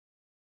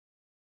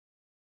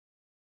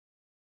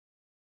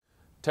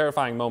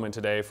Terrifying moment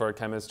today for a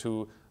chemist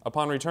who,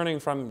 upon returning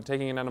from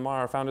taking an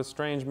NMR, found a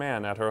strange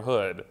man at her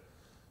hood.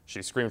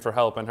 She screamed for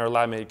help and her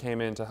lab mate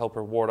came in to help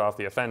her ward off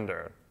the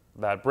offender.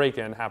 That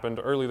break-in happened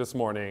early this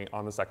morning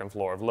on the second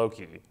floor of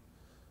Loki.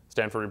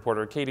 Stanford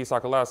reporter Katie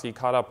Sokolowski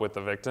caught up with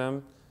the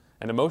victim,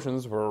 and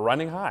emotions were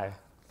running high.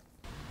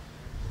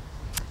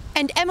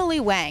 And Emily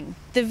Wang,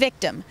 the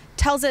victim,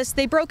 tells us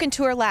they broke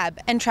into her lab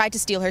and tried to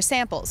steal her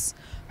samples.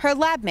 Her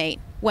lab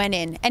mate went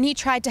in and he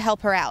tried to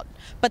help her out,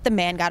 but the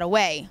man got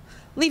away,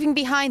 leaving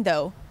behind,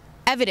 though,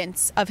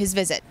 evidence of his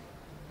visit.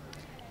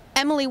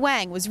 Emily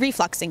Wang was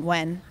refluxing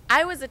when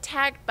I was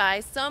attacked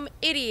by some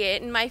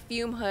idiot in my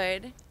fume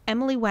hood.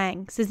 Emily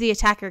Wang says the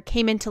attacker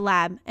came into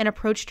lab and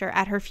approached her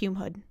at her fume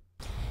hood.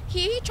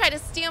 He tried to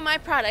steal my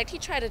product. He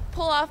tried to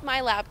pull off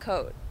my lab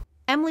coat.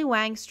 Emily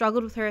Wang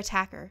struggled with her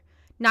attacker,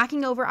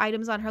 knocking over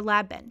items on her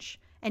lab bench,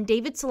 and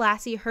David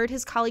Selassie heard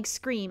his colleague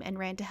scream and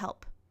ran to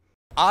help.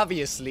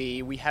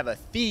 Obviously, we have a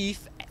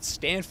thief at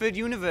Stanford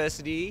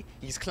University.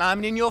 He's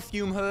climbing in your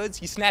fume hoods.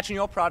 He's snatching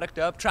your product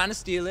up, trying to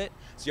steal it.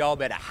 So y'all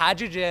better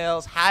hide your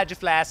gels, hide your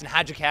flasks, and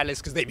hide your catalysts,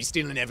 because they be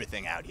stealing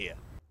everything out here.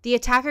 The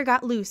attacker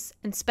got loose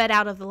and sped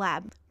out of the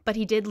lab, but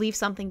he did leave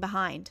something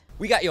behind.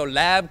 We got your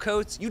lab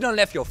coats. You done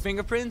left your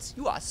fingerprints.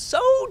 You are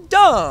so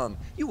dumb.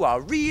 You are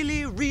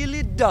really,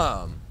 really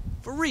dumb.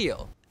 For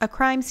real. A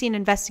crime scene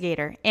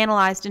investigator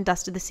analyzed and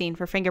dusted the scene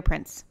for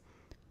fingerprints.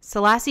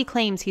 Selassie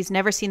claims he's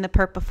never seen the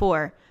perp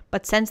before,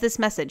 but sends this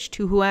message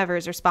to whoever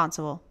is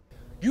responsible.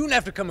 You don't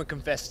have to come and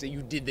confess that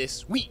you did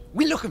this. We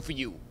looking for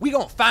you. We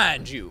gonna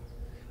find you.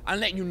 I'm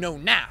letting you know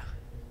now,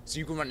 so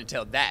you can run and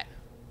tell that,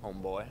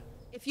 homeboy.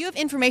 If you have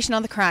information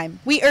on the crime,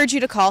 we urge you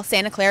to call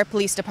Santa Clara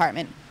Police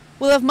Department.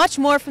 We'll have much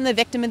more from the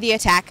victim of the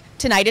attack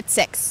tonight at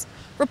 6.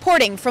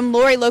 Reporting from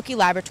Lori Loki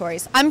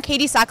Laboratories, I'm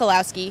Katie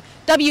Sokolowski,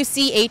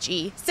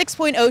 WCHE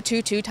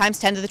 6.022 times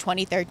 10 to the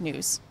 23rd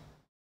News.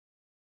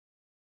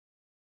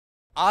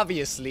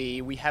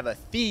 Obviously, we have a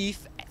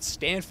thief at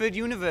Stanford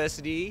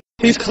University.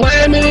 He's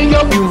climbing in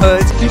your fume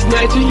hoods, he's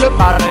snatching your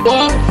product,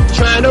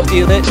 trying to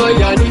steal it. So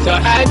y'all need to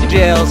hide your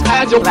gels,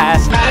 hide your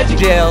flasks, hide your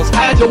gels,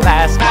 hide your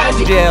flasks, hide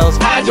your gels,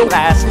 hide your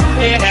flasks,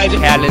 and hide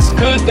your catalysts,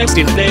 cause they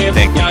stealing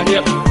everything out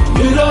here.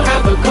 You don't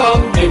have to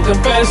come and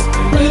confess,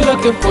 we're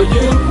looking for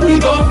you. We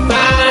gon'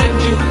 find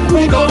you,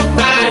 we gon'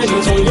 find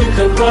you, so you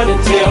can run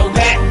and tell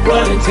that,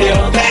 run and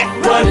tell that,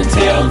 run and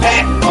tell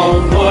that.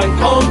 Homeboy,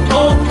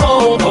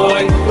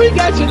 homeboy, we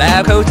got your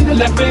lab coat, your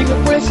left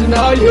fingerprints, and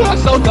all you are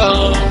so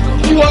dumb.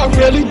 You are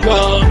really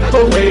dumb,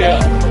 for real.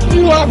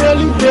 You are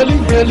really, really,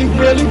 really,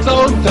 really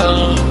so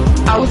dumb.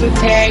 I was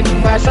attacked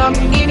by some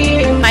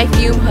idiot in my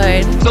fume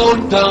hood. So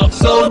dumb,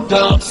 so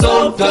dumb,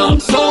 so dumb,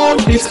 so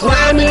he's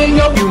climbing in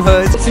your fume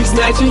hoods, he's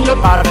snatching your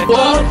product,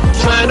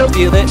 trying to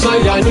steal it. So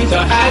y'all need to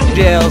hide your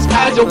gels,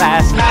 hide your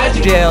flasks, hide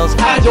your gels,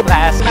 hide your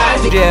flasks,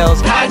 hide your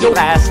gels, hide your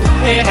flasks,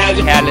 and hide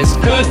your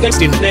catalysts, cause they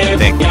stealing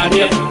everything out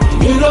here.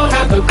 You don't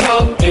have to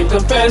come and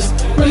confess,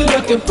 we're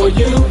looking for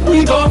you.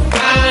 We gon'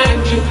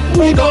 find you,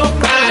 we gon'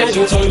 find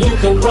you, so you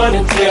can run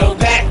and tell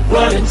that,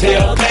 run and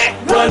tell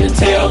that, run and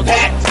tell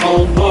that.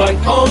 Homeboy,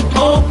 homeboy.